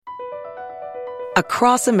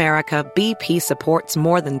Across America, BP supports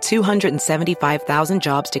more than 275,000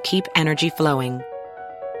 jobs to keep energy flowing.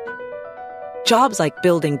 Jobs like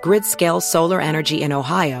building grid-scale solar energy in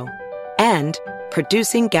Ohio and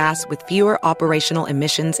producing gas with fewer operational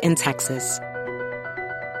emissions in Texas.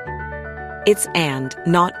 It's and,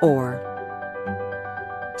 not or.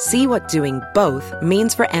 See what doing both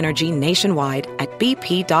means for energy nationwide at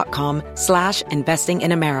bp.com/investing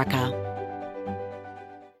in America.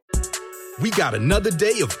 We got another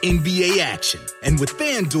day of NBA action. And with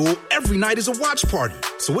FanDuel, every night is a watch party.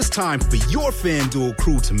 So it's time for your FanDuel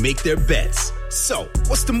crew to make their bets. So,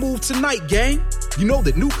 what's the move tonight, gang? You know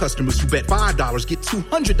that new customers who bet $5 get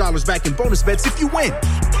 $200 back in bonus bets if you win.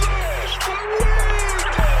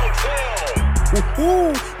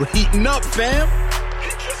 Woohoo! We're heating up, fam.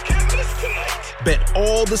 Bet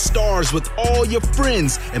all the stars with all your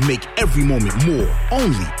friends and make every moment more.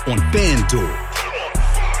 Only on FanDuel.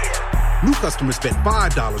 New customers bet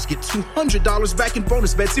 $5, get $200 back in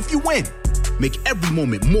bonus bets if you win. Make every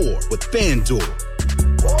moment more with FanDuel.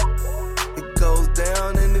 It goes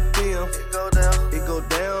down in the DM. It go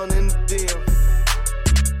down in the DM.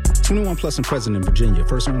 21 plus and present in Virginia.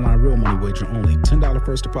 First online real money wager only. $10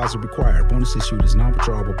 first deposit required. Bonus issued is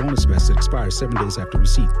non-withdrawable bonus bets that expires 7 days after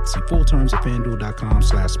receipt. See full terms at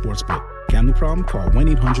FanDuel.com/sportsbook. Gambling problem? Call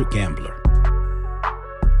 1-800-GAMBLER.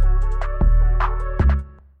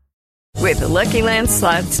 With the Lucky Land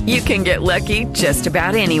Slots, you can get lucky just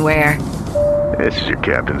about anywhere. This is your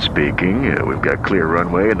captain speaking. We've got clear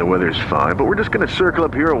runway and the weather's fine, but we're just going to circle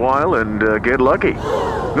up here a while and get lucky.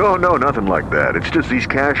 No, nothing like that. It's just these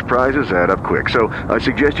cash prizes add up quick. So I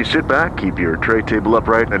suggest you sit back, keep your tray table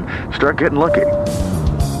upright, and start getting lucky.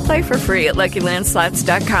 Play for free at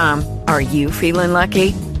LuckyLandSlots.com. Are you feeling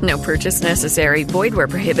lucky? No purchase necessary. Void where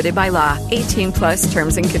prohibited by law. 18 plus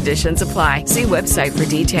terms and conditions apply. See website for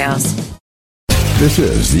details. This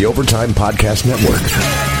is the Overtime Podcast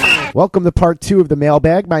Network. Welcome to part 2 of the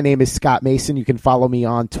mailbag. My name is Scott Mason. You can follow me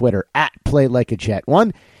on Twitter at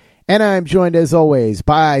PlayLikeAJet1. And I'm joined, as always,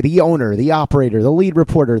 by the owner, the operator, the lead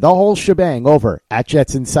reporter, the whole shebang over at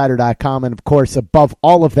JetsInsider.com. And, of course, above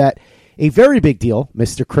all of that, a very big deal,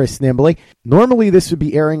 Mr. Chris Nimbley. Normally, this would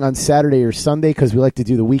be airing on Saturday or Sunday because we like to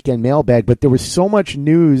do the weekend mailbag, but there was so much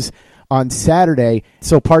news on Saturday,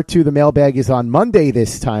 so part 2 of the mailbag is on Monday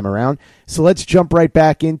this time around. So let's jump right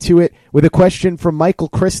back into it with a question from Michael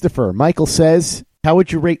Christopher. Michael says, how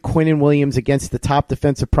would you rate Quinnen Williams against the top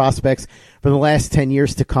defensive prospects from the last 10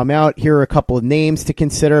 years to come out? Here are a couple of names to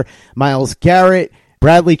consider. Myles Garrett,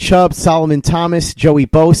 Bradley Chubb, Solomon Thomas, Joey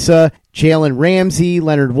Bosa, Jalen Ramsey,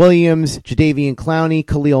 Leonard Williams, Jadeveon Clowney,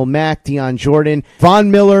 Khalil Mack, Deion Jordan,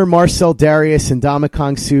 Von Miller, Marcel Darius, and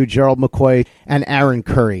Ndamukong Suh, Gerald McCoy, and Aaron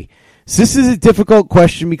Curry. So this is a difficult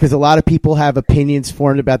question because a lot of people have opinions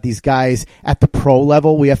formed about these guys at the pro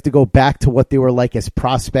level. We have to go back to what they were like as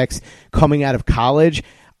prospects coming out of college.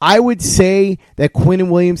 I would say that Quinnen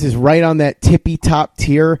Williams is right on that tippy top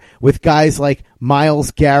tier with guys like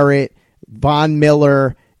Myles Garrett, Von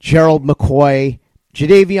Miller, Gerald McCoy,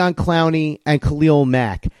 Jadeveon Clowney, and Khalil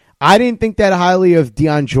Mack. I didn't think that highly of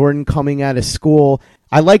Deion Jordan coming out of school.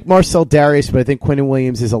 I like Marcel Darius, but I think Quinnen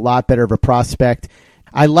Williams is a lot better of a prospect.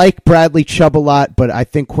 I like Bradley Chubb a lot, but I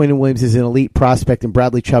think Quinnen Williams is an elite prospect, and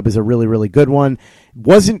Bradley Chubb is a really, really good one.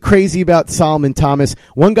 Wasn't crazy about Solomon Thomas.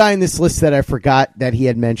 One guy in this list that I forgot that he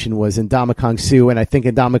had mentioned was Ndamukong Suh, and I think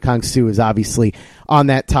Ndamukong Suh is obviously on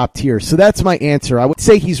that top tier. So that's my answer. I would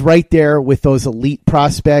say he's right there with those elite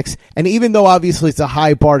prospects, and even though obviously it's a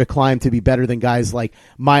high bar to climb to be better than guys like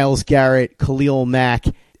Myles Garrett, Khalil Mack,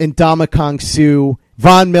 Ndamukong Suh,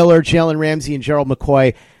 Von Miller, Jalen Ramsey, and Gerald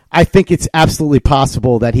McCoy, I think it's absolutely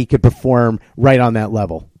possible that he could perform right on that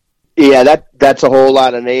level. Yeah, that's a whole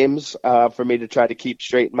lot of names for me to try to keep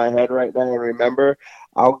straight in my head right now and remember.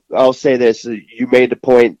 I'll say this: you made the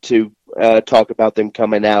point to talk about them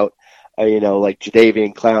coming out. Like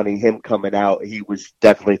Jadeveon Clowney, him coming out, he was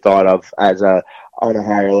definitely thought of as on a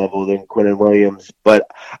higher level than Quinnen Williams.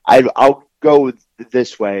 But I'll go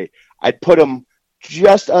this way: I'd put him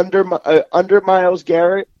just under Myles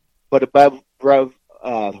Garrett, but above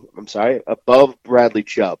Bradley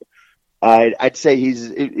Chubb. I'd say he's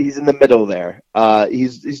in the middle there.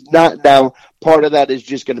 He's not now. Part of that is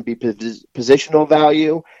just going to be positional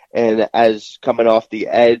value, and as coming off the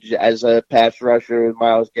edge as a pass rusher,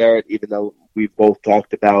 Myles Garrett. Even though we've both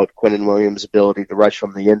talked about Quinnen Williams' ability to rush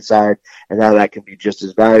from the inside and how that can be just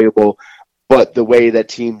as valuable. But the way that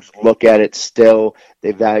teams look at it still,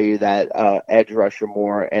 they value that edge rusher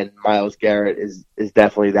more, and Myles Garrett is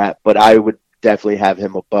definitely that. But I would definitely have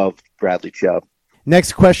him above Bradley Chubb.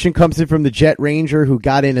 Next question comes in from the Jet Ranger, who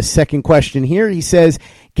got in a second question here. He says,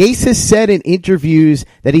 Gase has said in interviews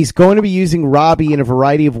that he's going to be using Robbie in a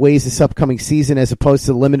variety of ways this upcoming season as opposed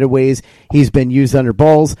to the limited ways he's been used under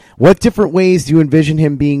Bowles. What different ways do you envision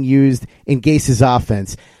him being used in Gase's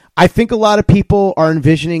offense? I think a lot of people are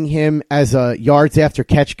envisioning him as a yards after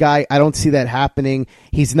catch guy. I don't see that happening.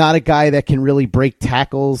 He's not a guy that can really break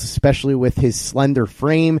tackles, especially with his slender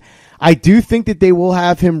frame. I do think that they will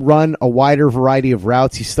have him run a wider variety of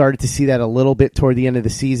routes. You started to see that a little bit toward the end of the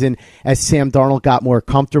season as Sam Darnold got more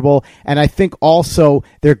comfortable. And I think also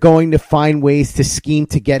they're going to find ways to scheme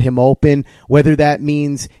to get him open, whether that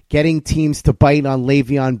means getting teams to bite on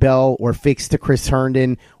Le'Veon Bell or fakes to Chris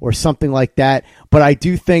Herndon or something like that. But I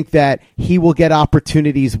do think that he will get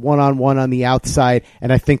opportunities one-on-one on the outside,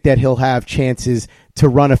 and I think that he'll have chances to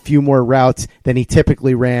run a few more routes than he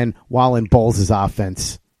typically ran while in Bowles'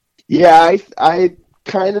 offense. Yeah, I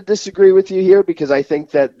kind of disagree with you here because I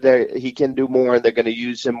think that he can do more and they're going to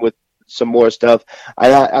use him with some more stuff.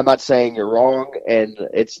 I'm not saying you're wrong and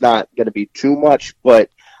it's not going to be too much, but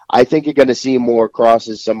I think you're going to see more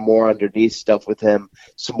crosses, some more underneath stuff with him,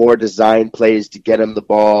 some more design plays to get him the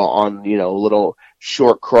ball on, a little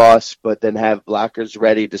short cross, but then have blockers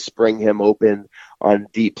ready to spring him open on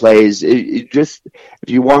deep plays. If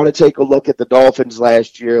you want to take a look at the Dolphins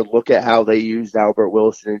last year, look at how they used Albert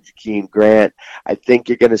Wilson and Jakeem Grant. I think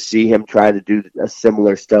you're going to see him try to do a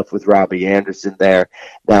similar stuff with Robbie Anderson there.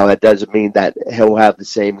 Now, that doesn't mean that he'll have the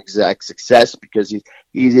same exact success because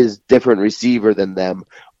he's a different receiver than them,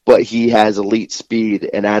 but he has elite speed,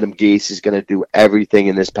 and Adam Gase is going to do everything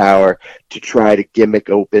in his power to try to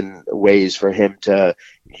gimmick open ways for him to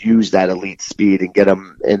use that elite speed and get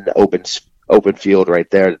him in open field right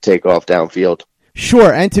there to take off downfield.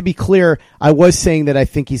 Sure, and to be clear, I was saying that I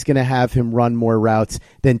think he's going to have him run more routes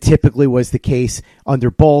than typically was the case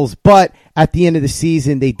under Bowles, but at the end of the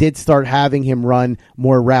season, they did start having him run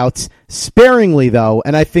more routes sparingly, though,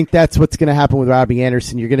 and I think that's what's going to happen with Robbie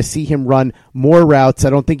Anderson. You're going to see him run more routes. I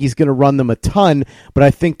don't think he's going to run them a ton, but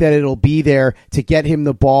I think that it'll be there to get him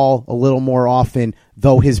the ball a little more often,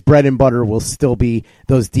 though his bread and butter will still be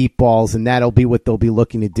those deep balls, and that'll be what they'll be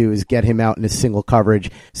looking to do is get him out in a single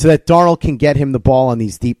coverage so that Darnold can get him the ball on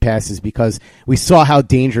these deep passes because we saw how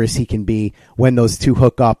dangerous he can be when those two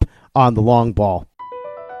hook up on the long ball.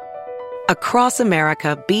 Across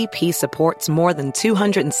America, BP supports more than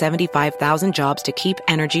 275,000 jobs to keep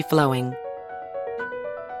energy flowing.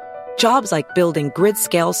 Jobs like building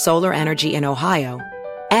grid-scale solar energy in Ohio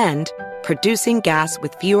and producing gas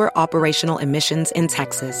with fewer operational emissions in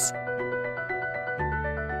Texas.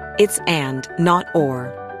 It's and, not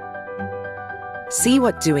or. See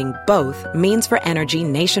what doing both means for energy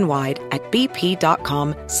nationwide at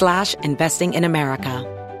bp.com/investing in America.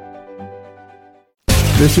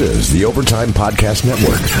 This is the Overtime Podcast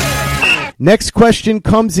Network. Next question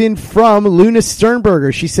comes in from Luna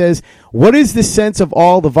Sternberger. She says, what is the sense of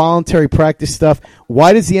all the voluntary practice stuff?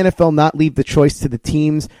 Why does the NFL not leave the choice to the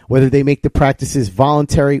teams, whether they make the practices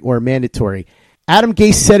voluntary or mandatory? Adam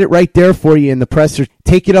Gase said it right there for you in the presser.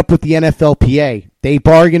 Take it up with the NFLPA. They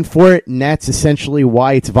bargained for it, and that's essentially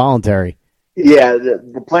why it's voluntary. Yeah,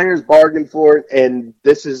 the players bargained for it, and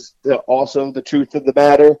this is also the truth of the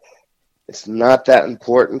matter. It's not that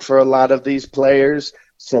important for a lot of these players,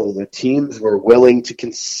 so the teams were willing to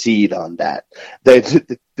concede on that.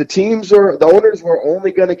 The owners were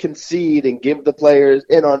only going to concede and give the players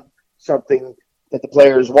in on something that the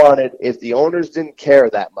players wanted if the owners didn't care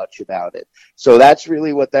that much about it. So that's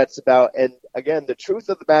really what that's about. And again, the truth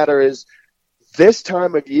of the matter is this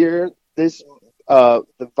time of year, the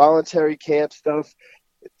voluntary camp stuff,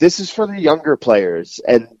 this is for the younger players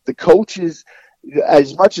and the coaches.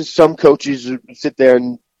 As much as some coaches sit there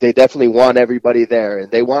and they definitely want everybody there,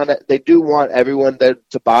 and they do want everyone there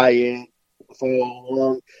to buy in, follow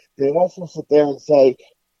along. They also sit there and say,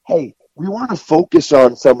 "Hey, we want to focus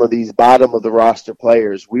on some of these bottom of the roster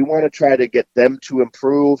players. We want to try to get them to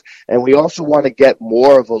improve, and we also want to get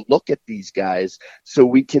more of a look at these guys so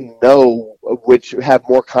we can know have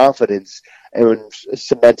more confidence in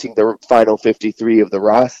cementing the final 53 of the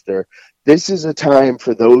roster." This is a time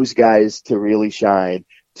for those guys to really shine,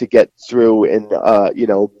 to get through and,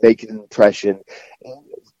 make an impression.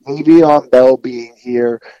 Le'Veon Bell being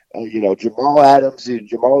here, Jamal Adams,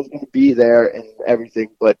 Jamal's going to be there and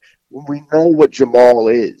everything, but we know what Jamal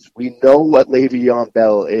is. We know what Le'Veon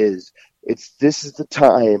Bell is. This is the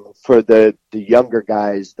time for the younger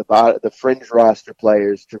guys, the fringe roster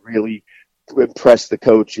players to really impress the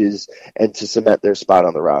coaches and to cement their spot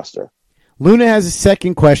on the roster. Luna has a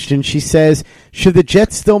second question. She says, should the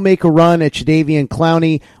Jets still make a run at Jadeveon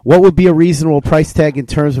Clowney? What would be a reasonable price tag in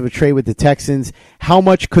terms of a trade with the Texans? How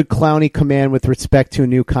much could Clowney command with respect to a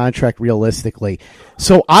new contract realistically?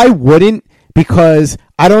 So I wouldn't, because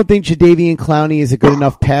I don't think Jadeveon Clowney is a good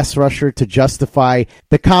enough pass rusher to justify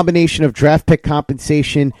the combination of draft pick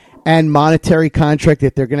compensation and monetary contract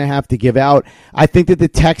that they're going to have to give out. I think that the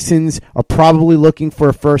Texans are probably looking for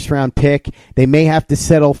a first-round pick. They may have to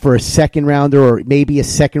settle for a second-rounder or maybe a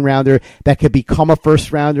second-rounder that could become a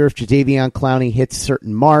first-rounder if Jadeveon Clowney hits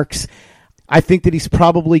certain marks. I think that he's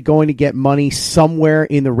probably going to get money somewhere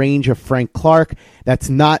in the range of Frank Clark. That's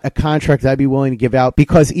not a contract I'd be willing to give out,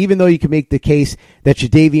 because even though you can make the case that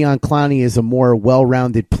Jadeveon Clowney is a more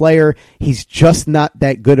well-rounded player, he's just not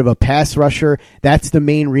that good of a pass rusher. That's the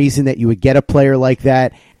main reason that you would get a player like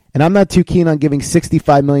that. And I'm not too keen on giving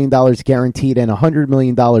 $65 million guaranteed and $100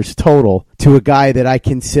 million total to a guy that I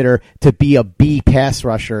consider to be a B pass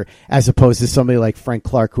rusher, as opposed to somebody like Frank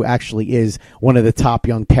Clark, who actually is one of the top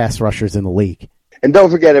young pass rushers in the league. And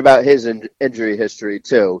don't forget about his injury history,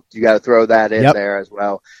 too. You got to throw that in there as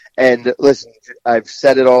well. And listen, I've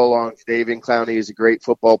said it all along. Jadeveon Clowney is a great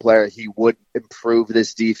football player. He would improve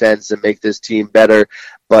this defense and make this team better.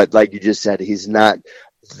 But like you just said, he's not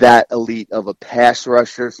that elite of a pass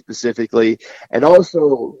rusher specifically. And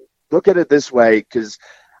also look at it this way, because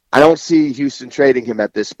I don't see Houston trading him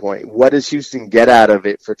at this point. What does Houston get out of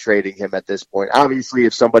it for trading him at this point? Obviously,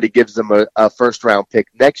 if somebody gives them a first-round pick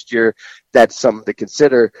next year, that's something to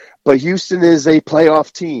consider. But Houston is a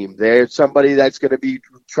playoff team. They're somebody that's going to be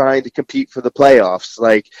trying to compete for the playoffs.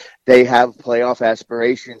 Like, they have playoff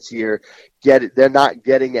aspirations here. They're not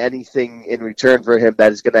getting anything in return for him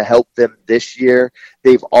that is going to help them this year.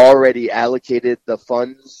 They've already allocated the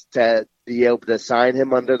funds to be able to sign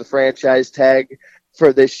him under the franchise tag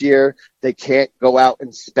for this year. They can't go out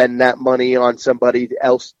and spend that money on somebody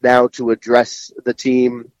else now to address the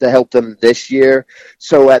team to help them this year.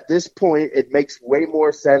 So at this point, it makes way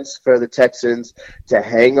more sense for the Texans to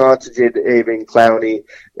hang on to Jadeveon Clowney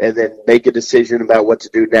and then make a decision about what to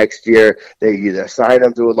do next year. They either sign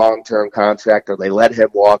him to a long-term contract or they let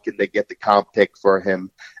him walk and they get the comp pick for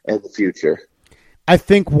him in the future. I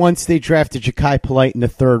think once they drafted Ja'Kai Polite in the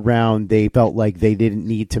third round, they felt like they didn't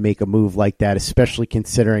need to make a move like that, especially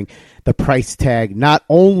considering the price tag, not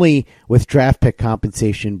only with draft pick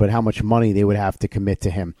compensation, but how much money they would have to commit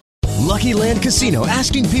to him. Lucky Land Casino,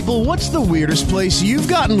 asking people, what's the weirdest place you've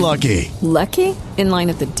gotten lucky? Lucky? In line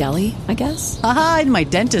at the deli, I guess? Aha, in my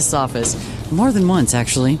dentist's office. More than once,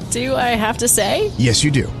 actually. Do I have to say? Yes,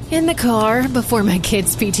 you do. In the car before my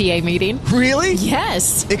kids' PTA meeting. Really?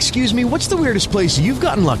 Yes. Excuse me, what's the weirdest place you've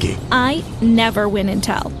gotten lucky? I never win and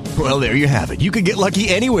tell. Well, there you have it. You can get lucky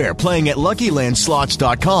anywhere, playing at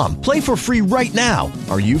LuckyLandSlots.com. Play for free right now.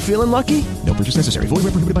 Are you feeling lucky? No purchase necessary. Void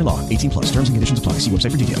where prohibited by law. 18+. Terms and conditions apply. See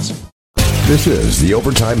website for details. This is the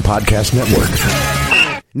Overtime Podcast Network.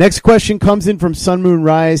 Next question comes in from Sun Moon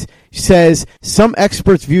Rise. She says, some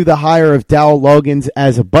experts view the hire of Dowell Loggains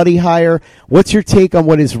as a buddy hire. What's your take on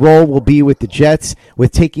what his role will be with the Jets,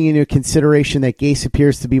 with taking into consideration that Gase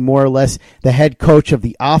appears to be more or less the head coach of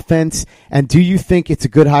the offense? And do you think it's a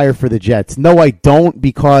good hire for the Jets? No, I don't,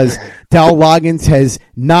 because Dowell Loggains has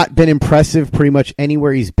not been impressive pretty much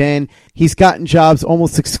anywhere he's been. He's gotten jobs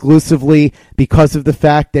almost exclusively because of the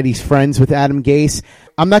fact that he's friends with Adam Gase.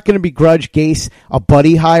 I'm not going to begrudge Gase a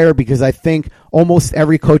buddy hire, because I think almost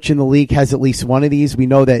every coach in the league has at least one of these. We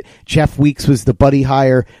know that Jeff Weeks was the buddy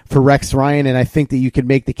hire for Rex Ryan, and I think that you could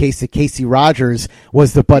make the case that Casey Rogers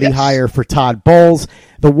was the buddy hire for Todd Bowles.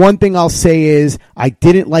 The one thing I'll say is I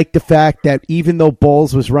didn't like the fact that even though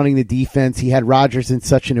Bowles was running the defense, he had Rodgers in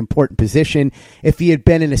such an important position. If he had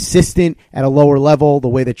been an assistant at a lower level, the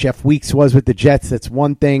way that Jeff Weeks was with the Jets, that's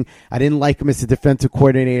one thing. I didn't like him as a defensive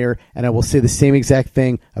coordinator, and I will say the same exact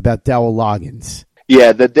thing about Dowell Loggains.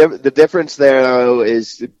 Yeah, the difference there, though,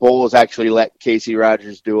 is Bowles actually let Casey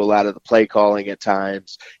Rogers do a lot of the play calling at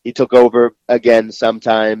times. He took over again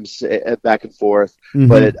sometimes, back and forth,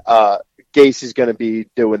 but Gase is going to be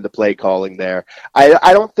doing the play calling there.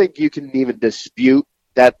 I don't think you can even dispute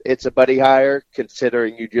that it's a buddy hire,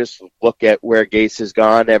 considering you just look at where Gase has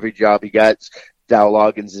gone. Every job he got, Dowell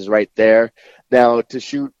Loggains is right there. Now, to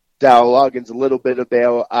shoot Dowell Loggains a little bit of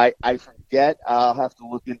bail, I forget. I'll have to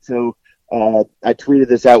look into. I tweeted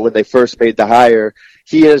this out when they first made the hire.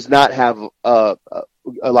 He does not have a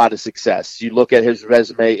lot of success. You look at his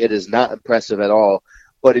resume; it is not impressive at all.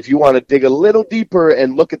 But if you want to dig a little deeper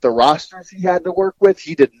and look at the rosters he had to work with,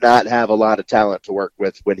 he did not have a lot of talent to work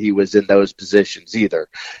with when he was in those positions either.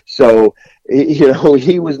 So,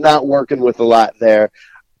 he was not working with a lot there.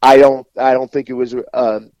 I don't think it was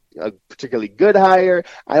a particularly good hire.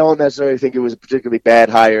 I don't necessarily think it was a particularly bad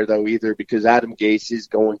hire, though, either, because Adam Gase is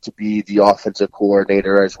going to be the offensive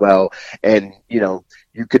coordinator as well. And,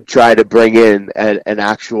 you could try to bring in an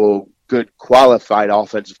actual good qualified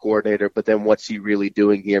offensive coordinator, but then what's he really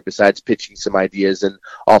doing here besides pitching some ideas in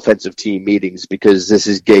offensive team meetings, because this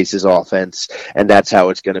is Gase's offense and that's how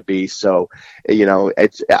it's going to be. So, I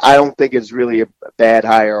don't think it's really a bad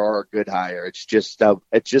hire or a good hire. It's just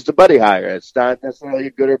a buddy hire. It's not necessarily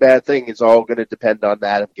a good or bad thing. It's all going to depend on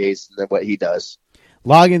Adam Gase and then what he does.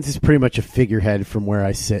 Loggins is pretty much a figurehead from where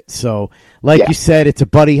I sit. So, you said, it's a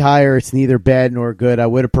buddy hire. It's neither bad nor good. I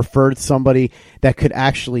would have preferred somebody that could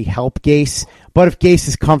actually help Gase. But if Gase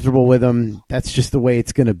is comfortable with him, that's just the way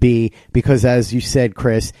it's going to be. Because as you said,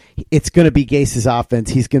 Chris, it's going to be Gase's offense.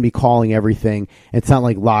 He's going to be calling everything. It's not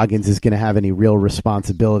like Loggins is going to have any real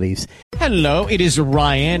responsibilities. Hello, it is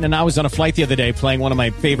Ryan, and I was on a flight the other day playing one of my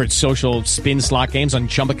favorite social spin slot games on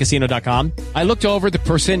ChumbaCasino.com. I looked over at the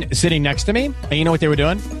person sitting next to me, and you know what they were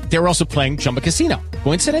doing? They were also playing Chumba Casino.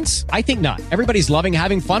 Coincidence? I think not. Everybody's loving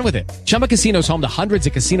having fun with it. Chumba Casino is home to hundreds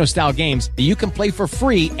of casino-style games that you can play for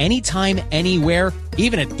free anytime, anywhere,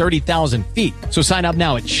 even at 30,000 feet. So sign up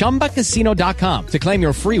now at ChumbaCasino.com to claim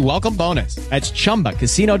your free welcome bonus. That's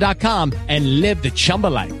ChumbaCasino.com and live the Chumba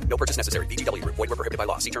life. No purchase necessary. VGW. Void where prohibited by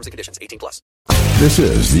law. See terms and conditions. 18+. This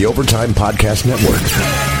is the Overtime Podcast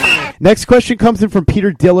Network. Next question comes in from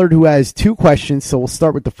Peter Dillard, who has two questions, so we'll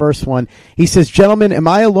start with the first one. He says, gentlemen, am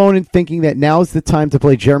I alone in thinking that now is the time to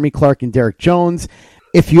play Jeremy Clark and Derek Jones?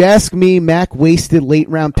 If you ask me, Mac wasted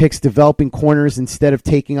late-round picks developing corners instead of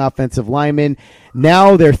taking offensive linemen.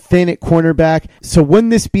 Now they're thin at cornerback, so wouldn't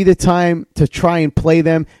this be the time to try and play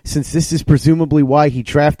them, since this is presumably why he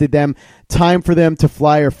drafted them? Time for them to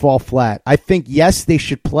fly or fall flat. I think, yes, they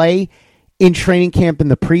should play in training camp in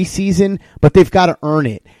the preseason, but they've got to earn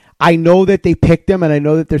it. I know that they picked them, and I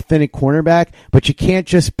know that they're thin at cornerback, but you can't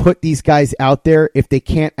just put these guys out there if they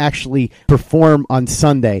can't actually perform on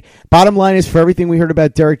Sunday. Bottom line is, for everything we heard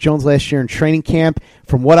about Derek Jones last year in training camp,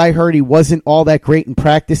 from what I heard, he wasn't all that great in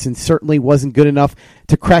practice and certainly wasn't good enough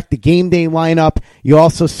to crack the game day lineup. You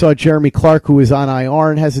also saw Jeremy Clark, who is on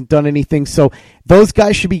IR and hasn't done anything. So those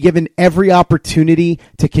guys should be given every opportunity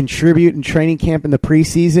to contribute in training camp in the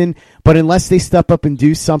preseason. But unless they step up and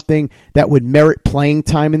do something that would merit playing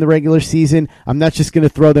time in the regular season, I'm not just going to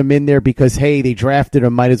throw them in there because, hey, they drafted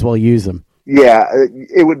them, might as well use them. Yeah,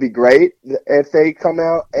 it would be great if they come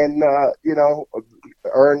out and,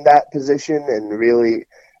 earn that position and really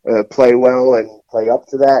play well and play up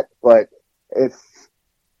to that. But if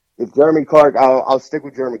Jeremy Clark, I'll stick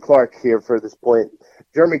with Jeremy Clark here for this point.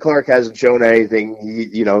 Jeremy Clark hasn't shown anything.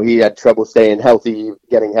 He had trouble staying healthy,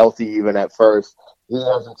 getting healthy even at first. He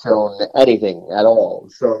hasn't shown anything at all.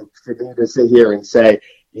 So for me to sit here and say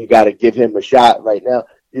you got to give him a shot right now,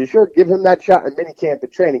 you sure give him that shot in minicamp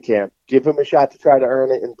and training camp. Give him a shot to try to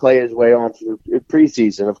earn it and play his way on to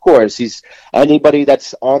preseason. Of course, anybody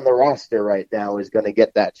that's on the roster right now is going to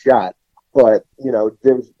get that shot. But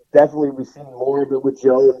there's definitely, we've seen more of it with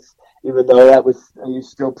Jones, even though he's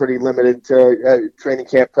still pretty limited to training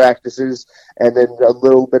camp practices and then a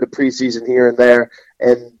little bit of preseason here and there.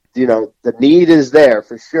 And, the need is there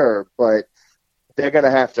for sure, but they're going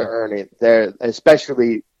to have to earn it.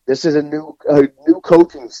 This is a new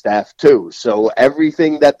coaching staff too. So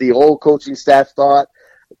everything that the old coaching staff thought,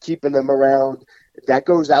 keeping them around, that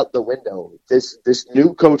goes out the window. This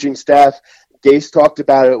new coaching staff, Gase talked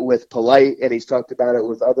about it with Polite, and he's talked about it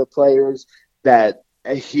with other players, that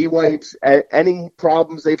he wipes any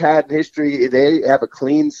problems they've had in history. They have a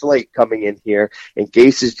clean slate coming in here, and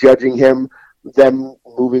Gase is judging them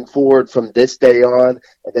moving forward from this day on,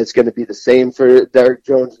 and that's going to be the same for Derek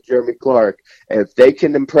Jones and Jeremy Clark. And if they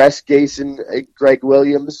can impress Gase and Greg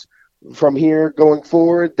Williams from here going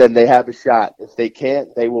forward, then they have a shot. If they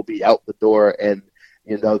can't, they will be out the door, and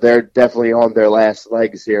they're definitely on their last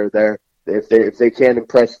legs here. If they can't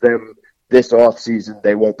impress them this offseason,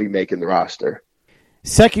 they won't be making the roster.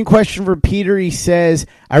 Second question from Peter. He says,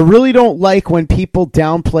 I really don't like when people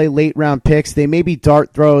downplay late-round picks. They may be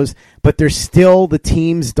dart throws, but they're still the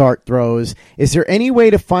team's dart throws. Is there any way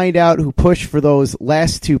to find out who pushed for those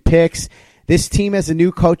last two picks? This team has a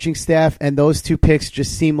new coaching staff, and those two picks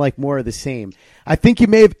just seem like more of the same. I think you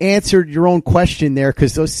may have answered your own question there,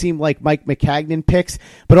 because those seem like Mike Maccagnan picks,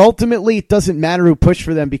 but ultimately it doesn't matter who pushed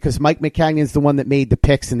for them, because Mike Maccagnan's the one that made the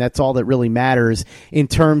picks, and that's all that really matters in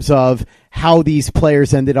terms of how these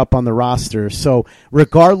players ended up on the roster. So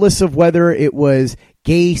regardless of whether it was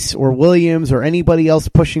Gase or Williams or anybody else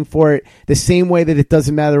pushing for it, the same way that it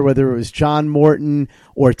doesn't matter whether it was John Morton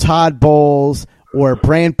or Todd Bowles or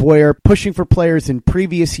Brant Boyer pushing for players in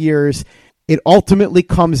previous years, it ultimately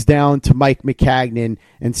comes down to Mike Maccagnan,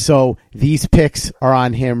 and so these picks are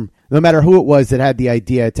on him, no matter who it was that had the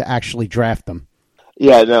idea to actually draft them.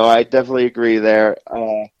 Yeah, no, I definitely agree there.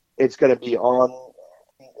 It's going to be on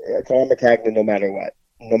Maccagnan no matter what.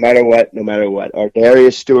 No matter what. Our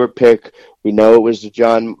Darius Stewart pick, we know it was the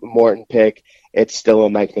John Morton pick. It's still a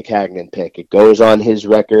Mike Maccagnan pick. It goes on his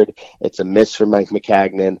record. It's a miss for Mike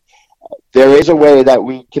Maccagnan. There is a way that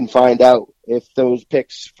we can find out if those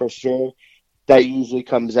picks for sure. That usually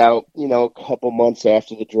comes out, a couple months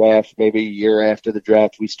after the draft, maybe a year after the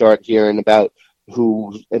draft. We start hearing about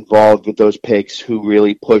who's involved with those picks, who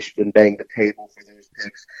really pushed and banged the table for those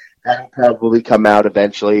picks. That'll probably come out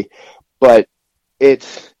eventually. But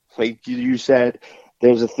it's, like you said,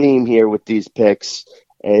 there's a theme here with these picks,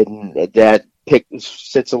 and that pick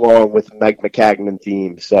sits along with Mike Maccagnan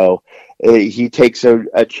theme. So he takes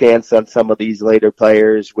a chance on some of these later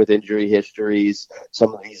players with injury histories,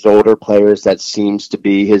 some of these older players that seems to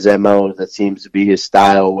be his MO, that seems to be his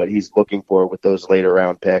style, what he's looking for with those later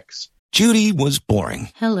round picks. Judy was boring.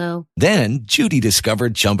 Hello. Then Judy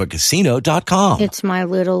discovered ChumbaCasino.com. It's my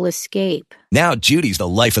little escape. Now Judy's the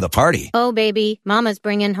life of the party. Oh, baby, mama's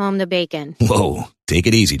bringing home the bacon. Whoa, take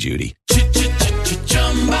it easy, Judy.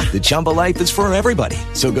 The Chumba life is for everybody.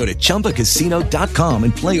 So go to ChumbaCasino.com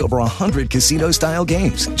and play over 100 casino-style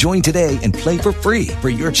games. Join today and play for free for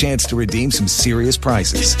your chance to redeem some serious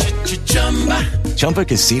prizes.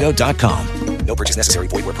 ChumbaCasino.com. No purchase necessary.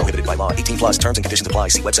 Void where prohibited by law. 18+ terms and conditions apply.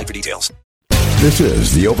 See website for details. This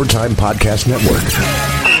is the Overtime Podcast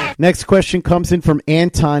Network. Next question comes in from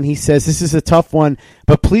Anton. He says, this is a tough one,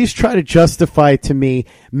 but please try to justify to me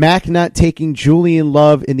Mac not taking Julian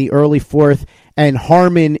Love in the early 4th and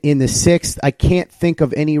Harmon in the 6th. I can't think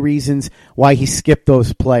of any reasons why he skipped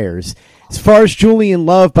those players. As far as Julian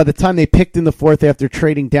Love, by the time they picked in the 4th after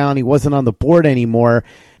trading down, he wasn't on the board anymore.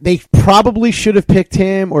 They probably should have picked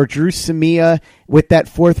him or Drew Samia with that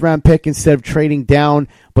 4th round pick instead of trading down,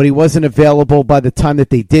 but he wasn't available by the time that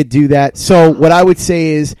they did do that. So what I would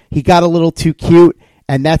say is he got a little too cute,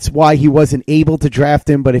 and that's why he wasn't able to draft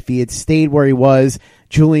him. But if he had stayed where he was,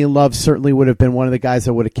 Julian Love certainly would have been one of the guys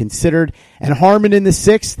I would have considered. And Harmon in the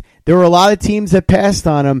 6th, there were a lot of teams that passed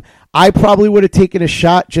on him. I probably would have taken a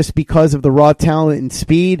shot just because of the raw talent and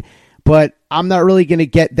speed, but I'm not really going to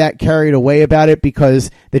get that carried away about it because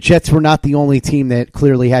the Jets were not the only team that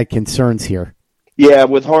clearly had concerns here. Yeah,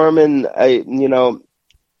 with Harmon, I would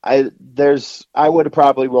have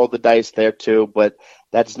probably rolled the dice there too, but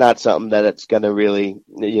that's not something that it's going to really,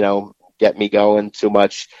 get me going too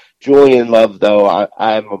much. Julian Love, though,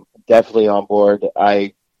 I'm definitely on board.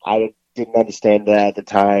 I didn't understand that at the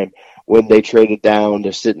time. When they traded down,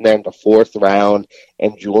 they're sitting there in the 4th round,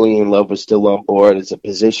 and Julian Love was still on board. It's a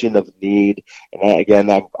position of need.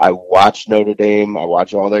 And I watched Notre Dame. I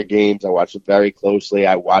watch all their games. I watch them very closely.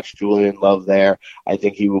 I watched Julian Love there. I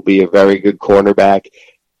think he will be a very good cornerback.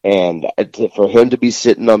 And for him to be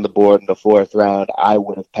sitting on the board in the 4th round, I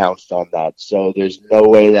would have pounced on that. So there's no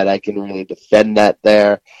way that I can really defend that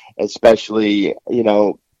there, especially,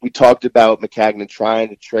 we talked about Maccagnan trying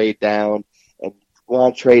to trade down, and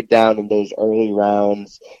want to trade down in those early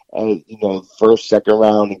rounds, first, second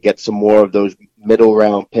round, and get some more of those middle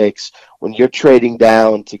round picks. When you're trading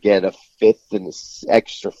down to get a 5th and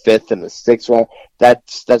extra 5th and a 6th round,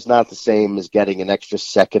 that's not the same as getting an extra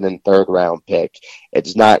 2nd and 3rd round pick.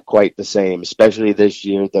 It's not quite the same, especially this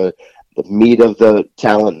year. The meat of the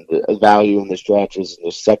talent value in this draft is in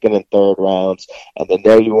the 2nd and 3rd rounds, and then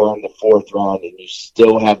there you are in the 4th round, and you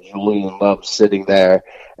still have Julian Love sitting there.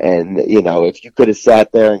 And if you could have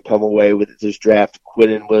sat there and come away with this draft,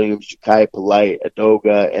 Quinnen Williams, Ja'Kai Polite,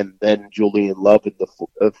 Adoga, and then Julian Love in the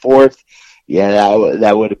 4th,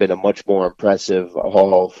 that would have been a much more impressive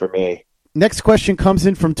haul for me. Next question comes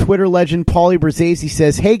in from Twitter legend Paulie Brzezzi. He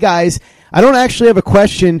says, hey guys, I don't actually have a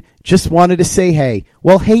question, just wanted to say hey.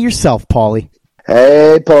 Well, hey yourself, Paulie.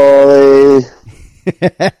 Hey, Paulie.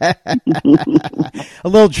 A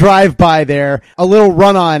little drive-by there, a little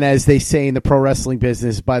run-on, as they say in the pro wrestling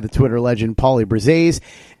business, by the Twitter legend Paulie Brzezzi.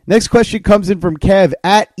 Next question comes in from Kev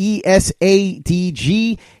at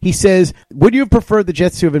ESADG. He says, would you have preferred the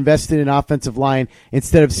Jets to have invested in offensive line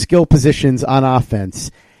instead of skill positions on offense?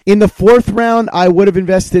 In the 4th round, I would have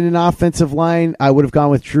invested in offensive line. I would have gone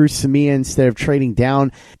with Drew Samia instead of trading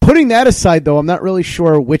down. Putting that aside, though, I'm not really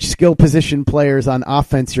sure which skill position players on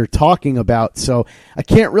offense you're talking about. So I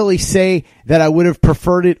can't really say that I would have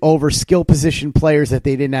preferred it over skill position players that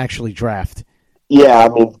they didn't actually draft. Yeah, I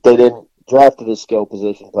mean, they didn't draft the skill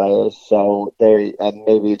position players. So maybe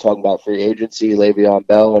you're talking about free agency, Le'Veon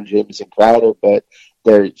Bell and Jamison Crowder, but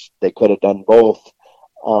they could have done both.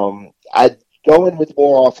 going with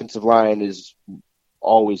more offensive line is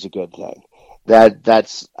always a good thing.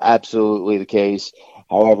 That's absolutely the case.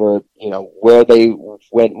 However, where they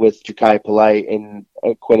went with Ja'Kai Polite and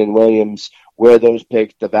Quinnen Williams, where those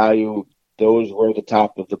picked, the value, those were the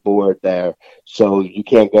top of the board there. So you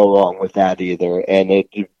can't go wrong with that either. And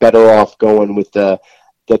you're better off going with the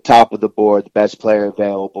top of the board, the best player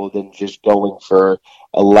available, than just going for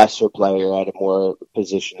a lesser player at a more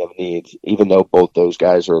position of need, even though both those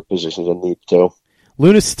guys are positions of need too.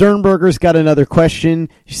 Luna Sternberger's got another question.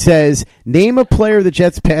 She says, name a player the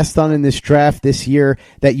Jets passed on in this draft this year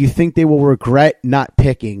that you think they will regret not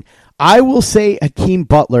picking. I will say Hakeem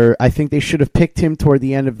Butler. I think they should have picked him toward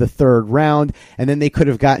the end of the third round, and then they could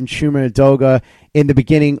have gotten Chuma Edoga in the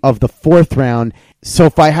beginning of the fourth round. So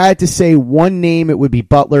if I had to say one name, it would be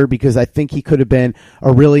Butler, because I think he could have been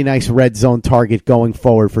a really nice red zone target going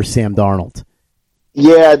forward for Sam Darnold.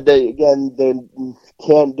 Yeah, they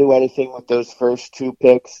can't do anything with those first two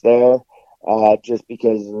picks there, just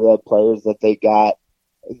because of the players that they got.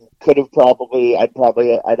 Could have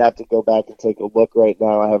I'd have to go back and take a look right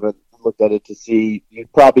now. I haven't looked at it to see. You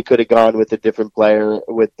probably could have gone with a different player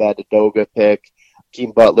with that Edoga pick.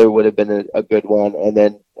 Hakeem Butler would have been a good one, and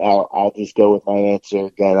then I'll just go with my answer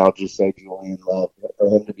again. I'll just say Julian Love, for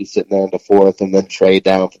him to be sitting there in the fourth and then trade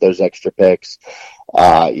down for those extra picks.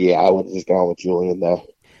 I would have just gone with Julian there.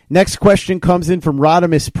 Next question comes in from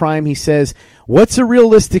Rodimus Prime. He says, what's a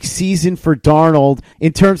realistic season for Darnold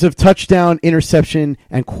in terms of touchdown, interception,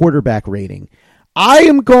 and quarterback rating? I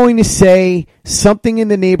am going to say something in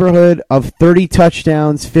the neighborhood of 30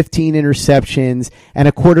 touchdowns, 15 interceptions, and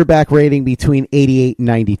a quarterback rating between 88 and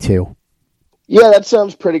 92. Yeah, that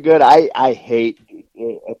sounds pretty good. I hate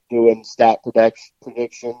doing stat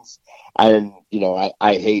predictions. And,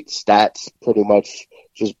 I hate stats pretty much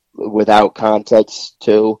just without context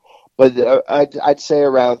too. But I'd say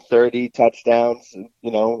around 30 touchdowns,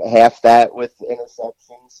 half that with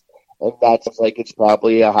interceptions. And that sounds like it's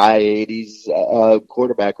probably a high 80s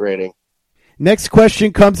quarterback rating. Next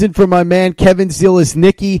question comes in from my man, Kevin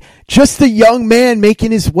Zielisnicki, just a young man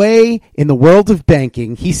making his way in the world of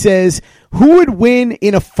banking. He says, who would win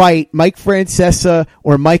in a fight, Mike Francesa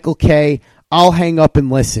or Michael Kay? I'll hang up and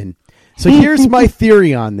listen. So here's my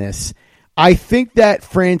theory on this. I think that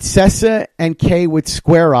Francesa and Kay would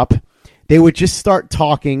square up. They would just start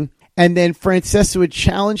talking, and then Francesa would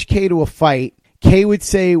challenge Kay to a fight. Kay would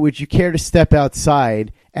say, would you care to step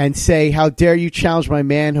outside, and say, how dare you challenge my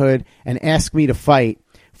manhood and ask me to fight.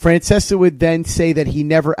 Francesa would then say that he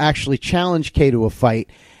never actually challenged Kay to a fight,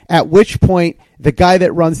 at which point the guy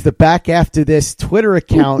that runs the Back After This Twitter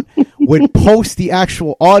account would post the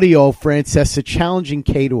actual audio of Francesa challenging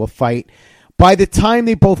Kay to a fight. By the time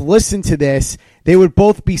they both listen to this, they would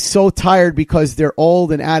both be so tired because they're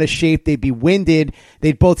old and out of shape. They'd be winded.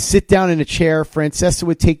 They'd both sit down in a chair. Francesa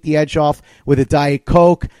would take the edge off with a Diet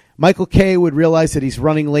Coke. Michael Kay would realize that he's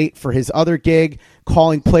running late for his other gig,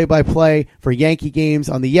 calling play-by-play for Yankee games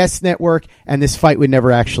on the Yes Network, and this fight would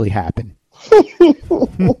never actually happen.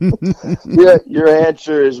 Your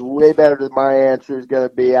answer is way better than my answer is going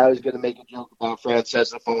to be. I was going to make a joke about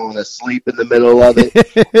Francesa falling asleep in the middle of it.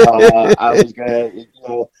 I was going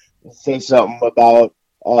to say something about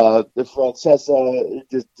the Francesa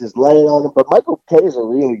just laying on him. But Michael Kay is a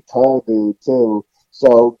really tall dude, too.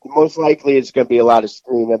 So most likely it's going to be a lot of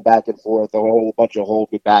screaming back and forth, a whole bunch of hold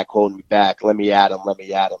me back, let me at him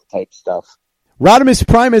type stuff. Rodimus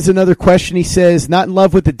Prime has another question. He says, not in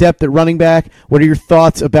love with the depth at running back. What are your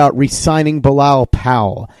thoughts about re-signing Bilal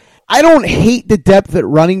Powell? I don't hate the depth at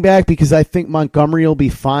running back because I think Montgomery will be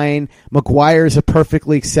fine. McGuire is a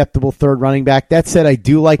perfectly acceptable third running back. That said, I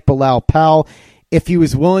do like Bilal Powell. If he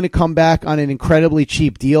was willing to come back on an incredibly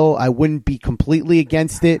cheap deal, I wouldn't be completely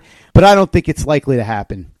against it, but I don't think it's likely to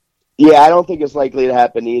happen. Yeah, I don't think it's likely to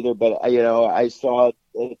happen either, but, I saw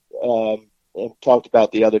it and talked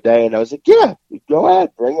about the other day, and I was like, yeah, go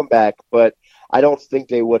ahead, bring him back. But I don't think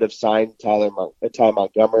they would have signed Ty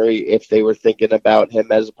Montgomery if they were thinking about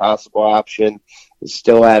him as a possible option.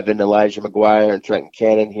 Still having Elijah McGuire and Trenton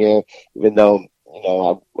Cannon here, even though,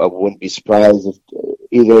 I wouldn't be surprised if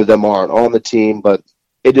either of them aren't on the team, but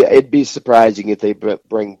it'd be surprising if they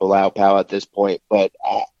bring Bilal Powell at this point, but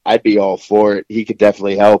I'd be all for it. He could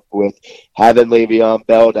definitely help with having Le'Veon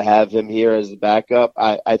Bell to have him here as a backup.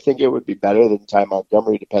 I think it would be better than Ty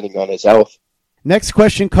Montgomery, depending on his health. Next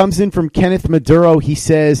question comes in from Kenneth Maduro. He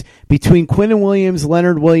says, between Quinnen Williams,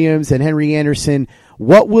 Leonard Williams, and Henry Anderson,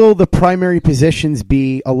 what will the primary positions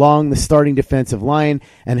be along the starting defensive line,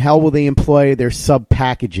 and how will they employ their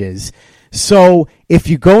sub-packages? So if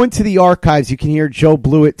you go into the archives, you can hear Joe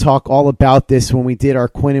Blewett talk all about this when we did our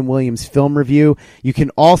Quinnen Williams film review. You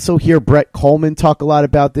can also hear Brett Coleman talk a lot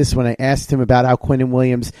about this when I asked him about how Quinnen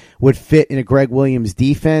Williams would fit in a Greg Williams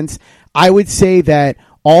defense. I would say that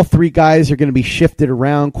all three guys are going to be shifted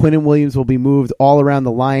around. Quinnen Williams will be moved all around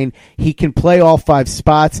the line. He can play all 5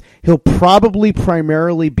 spots. He'll probably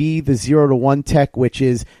primarily be the 0-1 tech, which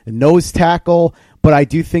is the nose tackle, but I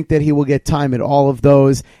do think that he will get time at all of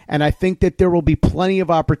those, and I think that there will be plenty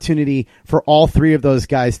of opportunity for all three of those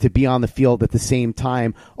guys to be on the field at the same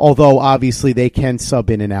time, although obviously they can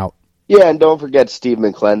sub in and out. Yeah, and don't forget Steve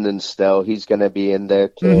McClendon still. He's going to be in there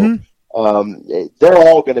too. They're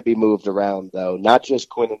all going to be moved around, though, not just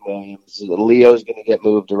Quinnen Williams. Leo's going to get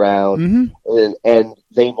moved around, and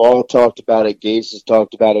they've all talked about it. Gase has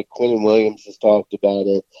talked about it. Quinnen Williams has talked about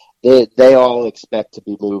it. They all expect to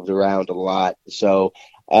be moved around a lot. So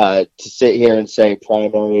to sit here and say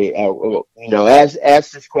primary,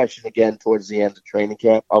 ask this question again towards the end of training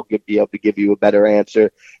camp. I'll be able to give you a better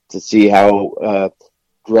answer to see how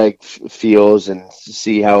Greg feels and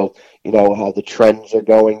see how the trends are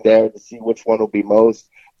going there, to see which one will be most.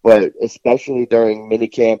 But especially during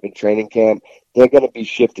minicamp and training camp, they're going to be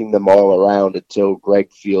shifting them all around until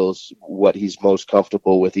Greg feels what he's most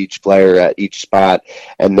comfortable with each player at each spot.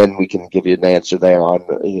 And then we can give you an answer there on,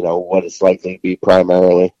 what it's likely to be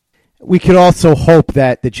primarily. We could also hope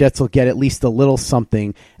that the Jets will get at least a little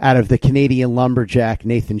something out of the Canadian lumberjack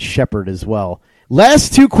Nathan Shepard as well.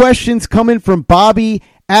 Last 2 questions coming from Bobby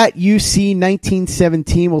at UC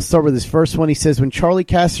 1917. We'll start with his first one. He says, when Charlie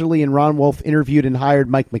Casserly and Ron Wolf interviewed and hired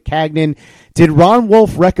Mike Maccagnan, did Ron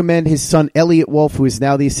Wolf recommend his son Elliot Wolf, who is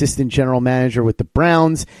now the assistant general manager with the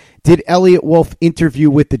Browns? Did Elliot Wolf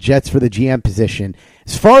interview with the Jets for the GM position?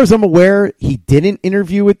 As far as I'm aware, he didn't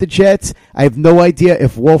interview with the Jets. I have no idea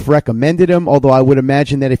if Wolf recommended him, although I would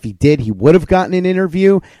imagine that if he did, he would have gotten an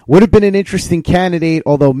interview. Would have been an interesting candidate,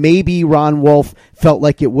 although maybe Ron Wolf felt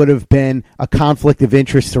like it would have been a conflict of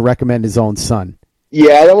interest to recommend his own son.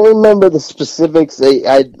 Yeah, I don't remember the specifics.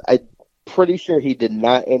 I'm pretty sure he did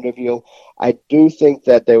not interview. I do think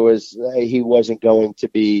that he wasn't going to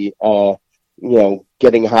be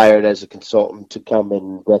getting hired as a consultant to come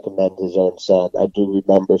and recommend his own son. I do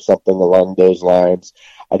remember something along those lines.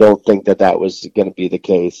 I don't think that was going to be the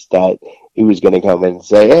case, that he was going to come and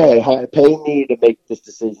say, hey, pay me to make this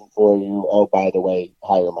decision for you. Oh, by the way,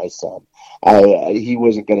 hire my son. He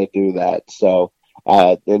wasn't going to do that. So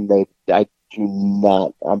I'm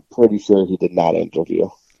pretty sure he did not interview.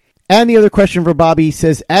 And the other question for Bobby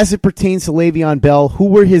says, as it pertains to Le'Veon Bell, who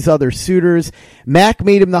were his other suitors? Mac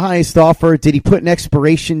made him the highest offer. Did he put an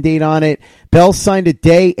expiration date on it? Bell signed a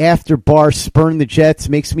day after Barr spurned the Jets.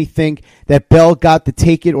 Makes me think that Bell got the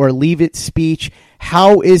take it or leave it speech.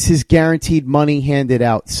 How is his guaranteed money handed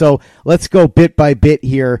out? So let's go bit by bit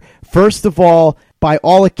here. First of all, by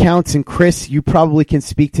all accounts, and Chris, you probably can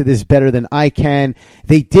speak to this better than I can,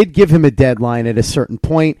 they did give him a deadline at a certain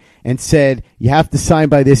point and said, you have to sign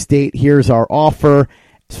by this date, here's our offer.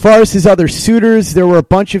 As far as his other suitors, there were a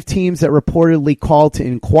bunch of teams that reportedly called to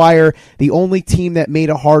inquire. The only team that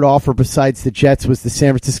made a hard offer besides the Jets was the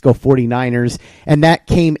San Francisco 49ers, and that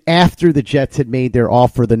came after the Jets had made their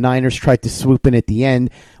offer. The Niners tried to swoop in at the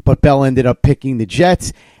end, but Bell ended up picking the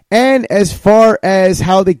Jets. And as far as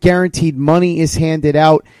how the guaranteed money is handed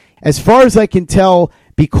out, as far as I can tell,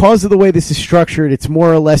 because of the way this is structured, it's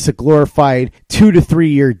more or less a glorified 2 to 3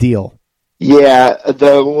 year deal. Yeah,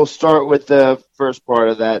 we'll start with the first part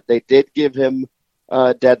of that. They did give him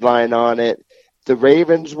a deadline on it. The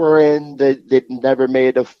Ravens were in. They never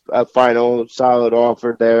made a final solid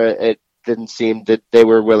offer there. It didn't seem that they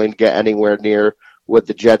were willing to get anywhere near what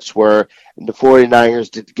the Jets were. And the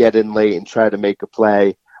 49ers did get in late and try to make a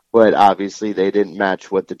play, but obviously they didn't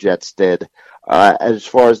match what the Jets did. As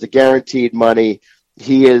far as the guaranteed money,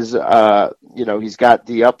 he is, he's got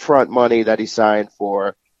the upfront money that he signed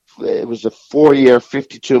for. It was a 4-year,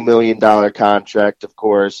 $52 million contract, of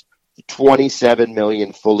course, $27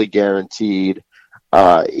 million fully guaranteed.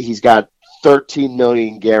 He's got $13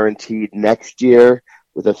 million guaranteed next year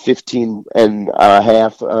with a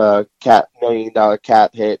 $15.5 million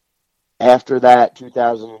cap hit. After that,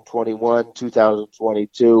 2021,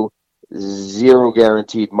 2022, zero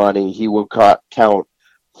guaranteed money. He will count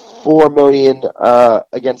 $4 million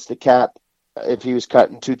against the cap if he was cut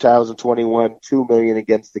in 2021, $2 million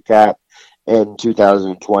against the cap in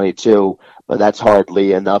 2022. But that's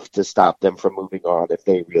hardly enough to stop them from moving on if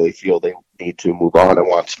they really feel they need to move on and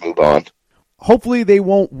want to move on. Hopefully they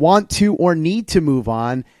won't want to or need to move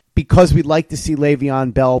on. because we'd like to see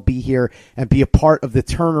Le'Veon Bell be here and be a part of the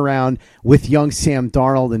turnaround with young Sam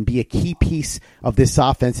Darnold and be a key piece of this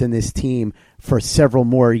offense and this team for several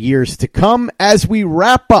more years to come as we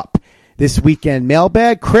wrap up this weekend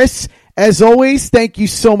mailbag. Chris, as always, thank you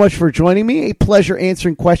so much for joining me. A pleasure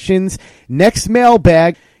answering questions. Next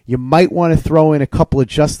mailbag, you might want to throw in a couple of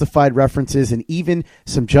justified references and even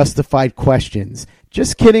some justified questions.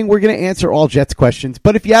 Just kidding. We're going to answer all Jets questions.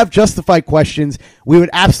 But if you have justified questions, we would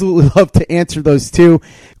absolutely love to answer those too.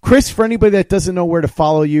 Chris, for anybody that doesn't know where to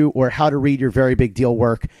follow you or how to read your very big deal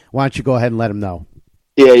work, why don't you go ahead and let them know?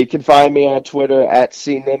 Yeah, you can find me on Twitter at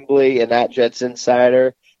 @CNimbly and at Jets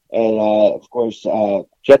Insider. And, of course,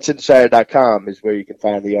 jetsinsider.com is where you can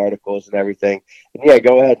find the articles and everything. And, yeah,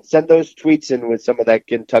 go ahead and send those tweets in with some of that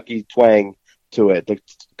Kentucky twang to it, the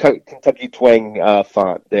Kentucky twang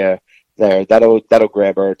font there. That'll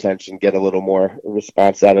grab our attention, get a little more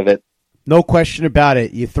response out of it. No question about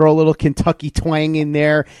it. You throw a little Kentucky twang in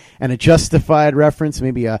there and a justified reference,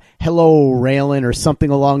 maybe a hello Raylan or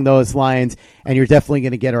something along those lines, and you're definitely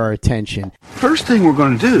going to get our attention. First thing we're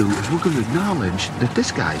going to do is we're going to acknowledge that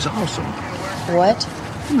this guy's awesome. What?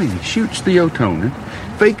 I mean, he shoots theotonin,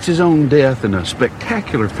 fakes his own death in a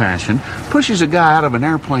spectacular fashion, pushes a guy out of an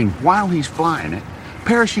airplane while he's flying it,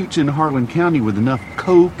 parachutes into Harlan County with enough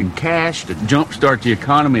coke and cash to jumpstart the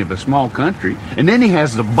economy of a small country, and then he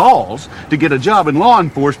has the balls to get a job in law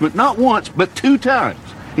enforcement not once, but 2 times.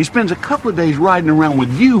 He spends a couple of days riding around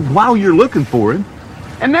with you while you're looking for him,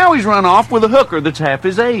 and now he's run off with a hooker that's half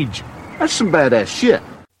his age. That's some badass shit.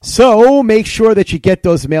 So make sure that you get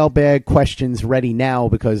those mailbag questions ready now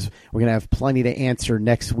because we're going to have plenty to answer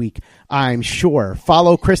next week, I'm sure.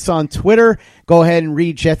 Follow Chris on Twitter. Go ahead and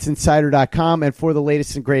read jetsinsider.com. And for the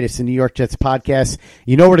latest and greatest in New York Jets podcasts,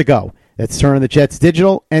 you know where to go. That's Turn on the Jets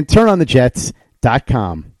Digital and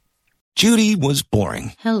turnonthejets.com. Judy was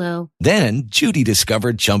boring. Hello. Then Judy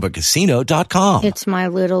discovered ChumbaCasino.com. It's my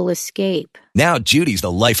little escape. Now Judy's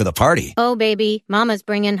the life of the party. Oh, baby, mama's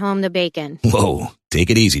bringing home the bacon. Whoa, take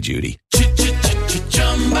it easy, Judy.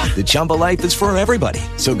 The Chumba life is for everybody.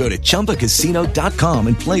 So go to ChumbaCasino.com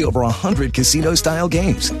and play over 100 casino-style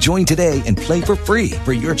games. Join today and play for free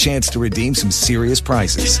for your chance to redeem some serious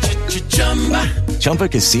prizes.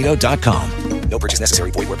 ChumbaCasino.com. No purchase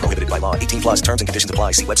necessary. Void where prohibited by law. 18+ terms and conditions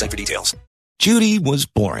apply. See website for details. Judy was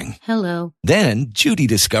boring. Hello. Then Judy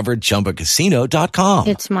discovered ChumbaCasino.com.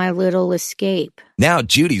 It's my little escape. Now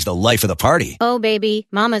Judy's the life of the party. Oh, baby,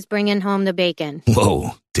 mama's bringing home the bacon.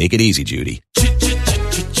 Whoa, take it easy, Judy.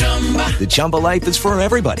 The Chumba life is for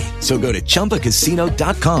everybody. So go to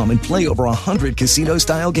ChumbaCasino.com and play over 100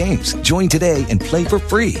 casino-style games. Join today and play for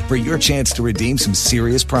free for your chance to redeem some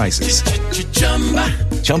serious prizes.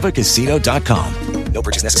 ChumbaCasino.com. No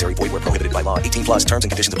purchase necessary. Void where prohibited by law. 18+ terms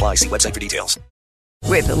and conditions apply. See website for details.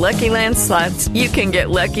 With the Lucky Land Slots, you can get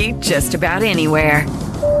lucky just about anywhere.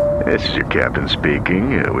 This is your captain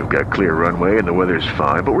speaking. We've got clear runway and the weather's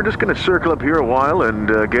fine, but we're just going to circle up here a while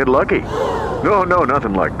and get lucky. No,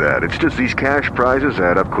 nothing like that. It's just these cash prizes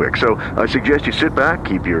add up quick. So I suggest you sit back,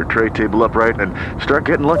 keep your tray table upright, and start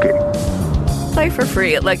getting lucky. Play for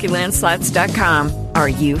free at LuckyLandSlots.com. Are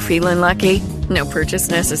you feeling lucky? No purchase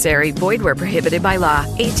necessary. Void where prohibited by law.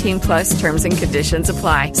 18+ terms and conditions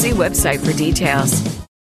apply. See website for details.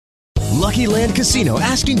 Lucky Land Casino,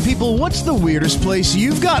 asking people, what's the weirdest place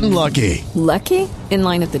you've gotten lucky? Lucky? In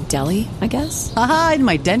line at the deli, I guess? Aha, in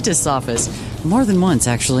my dentist's office. More than once,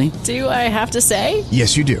 actually. Do I have to say?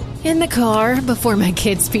 Yes, you do. In the car before my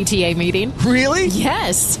kids' PTA meeting. Really?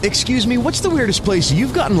 Yes. Excuse me, what's the weirdest place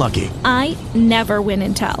you've gotten lucky? I never win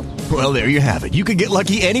and tell. Well, there you have it. You can get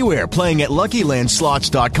lucky anywhere, playing at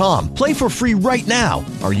LuckyLandSlots.com. Play for free right now.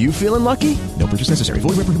 Are you feeling lucky? No purchase necessary.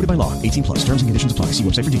 Void where prohibited by law. 18+ terms and conditions apply. See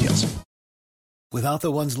website for details. Without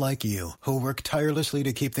the ones like you, who work tirelessly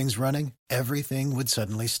to keep things running, everything would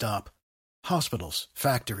suddenly stop. Hospitals,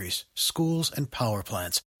 factories, schools, and power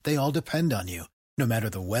plants, they all depend on you. No matter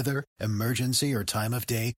the weather, emergency, or time of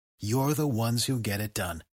day, you're the ones who get it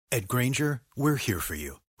done. At Grainger, we're here for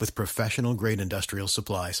you with professional-grade industrial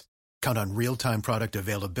supplies. Count on real-time product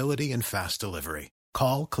availability and fast delivery.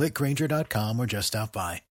 Call, click Grainger.com, or just stop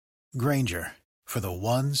by. Grainger, for the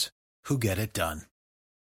ones who get it done.